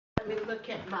Let me look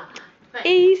at my face.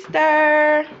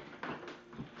 Easter.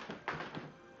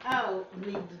 Oh,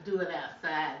 need to do it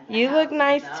outside. You look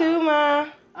nice too, Ma.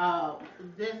 Oh,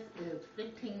 this is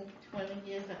 15, 20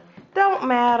 years old. Don't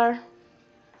matter.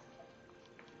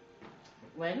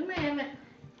 Wait a minute.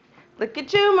 Look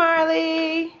at you,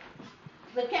 Marley.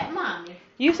 Look at Mommy.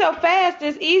 You so fast,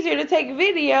 it's easier to take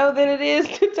video than it is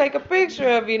to take a picture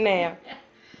of you now.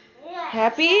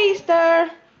 Happy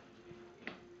Easter.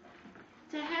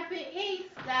 To Happy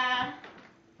Easter.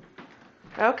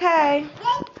 Okay.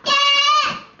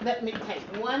 Let me take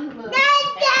one look.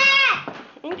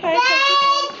 Okay.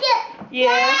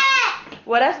 Yeah.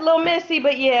 Well, that's a little messy,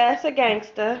 but yeah, it's a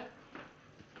gangster.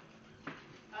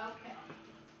 Okay.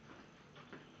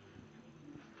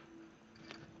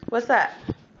 What's that?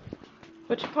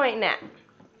 What you pointing at?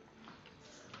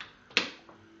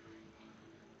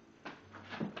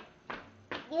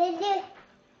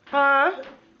 Huh?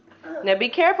 Now be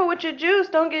careful with your juice.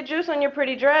 Don't get juice on your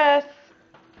pretty dress.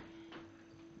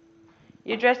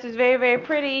 Your dress is very, very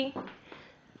pretty.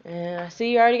 Yeah, I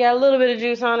see you already got a little bit of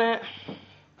juice on it.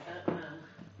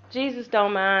 Jesus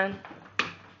don't mind.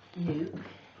 Nope.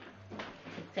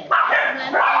 Said, one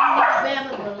thing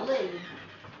you better believe.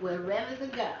 We're ready to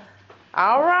go.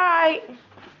 All right.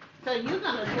 So you're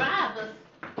going to drive us,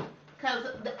 because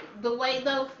the way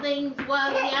those things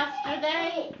was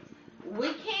yesterday,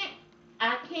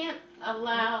 I can't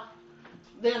allow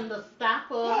them to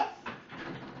stop us.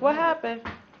 What happened?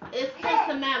 It's just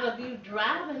a matter of you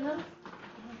driving us.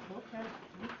 Okay.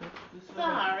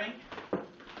 Sorry.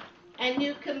 And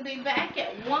you can be back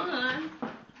at 1.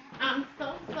 I'm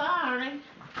so sorry.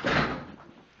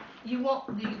 You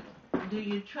won't, do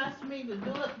you trust me to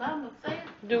do it by myself?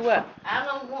 Do what? I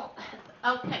don't want,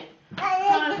 okay.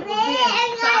 Sorry for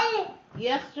being stopped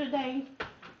yesterday.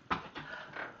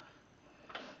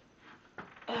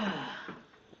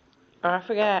 Oh, I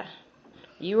forgot.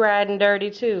 You riding dirty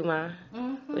too, Ma.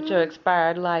 Mm-hmm. With your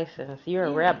expired license. You're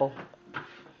a rebel.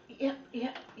 Yeah.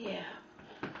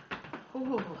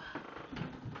 Ooh.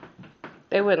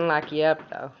 They wouldn't lock you up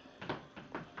though.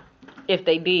 If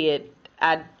they did,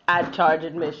 I'd charge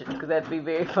admission because that'd be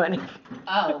very funny.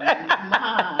 Oh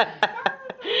my!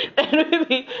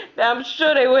 I'm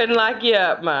sure they wouldn't lock you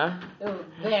up, Ma. It was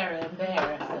very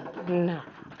embarrassing. No.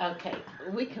 Okay,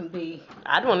 we can be.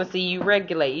 I'd want to see you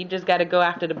regulate. You just got to go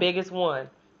after the biggest one.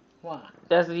 What?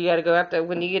 That's what you got to go after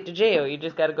when you get to jail. You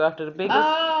just got to go after the biggest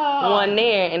one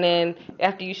there, and then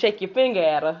after you shake your finger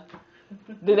at her,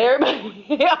 then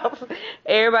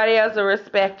everybody else will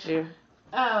respect you.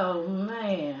 Oh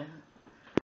man.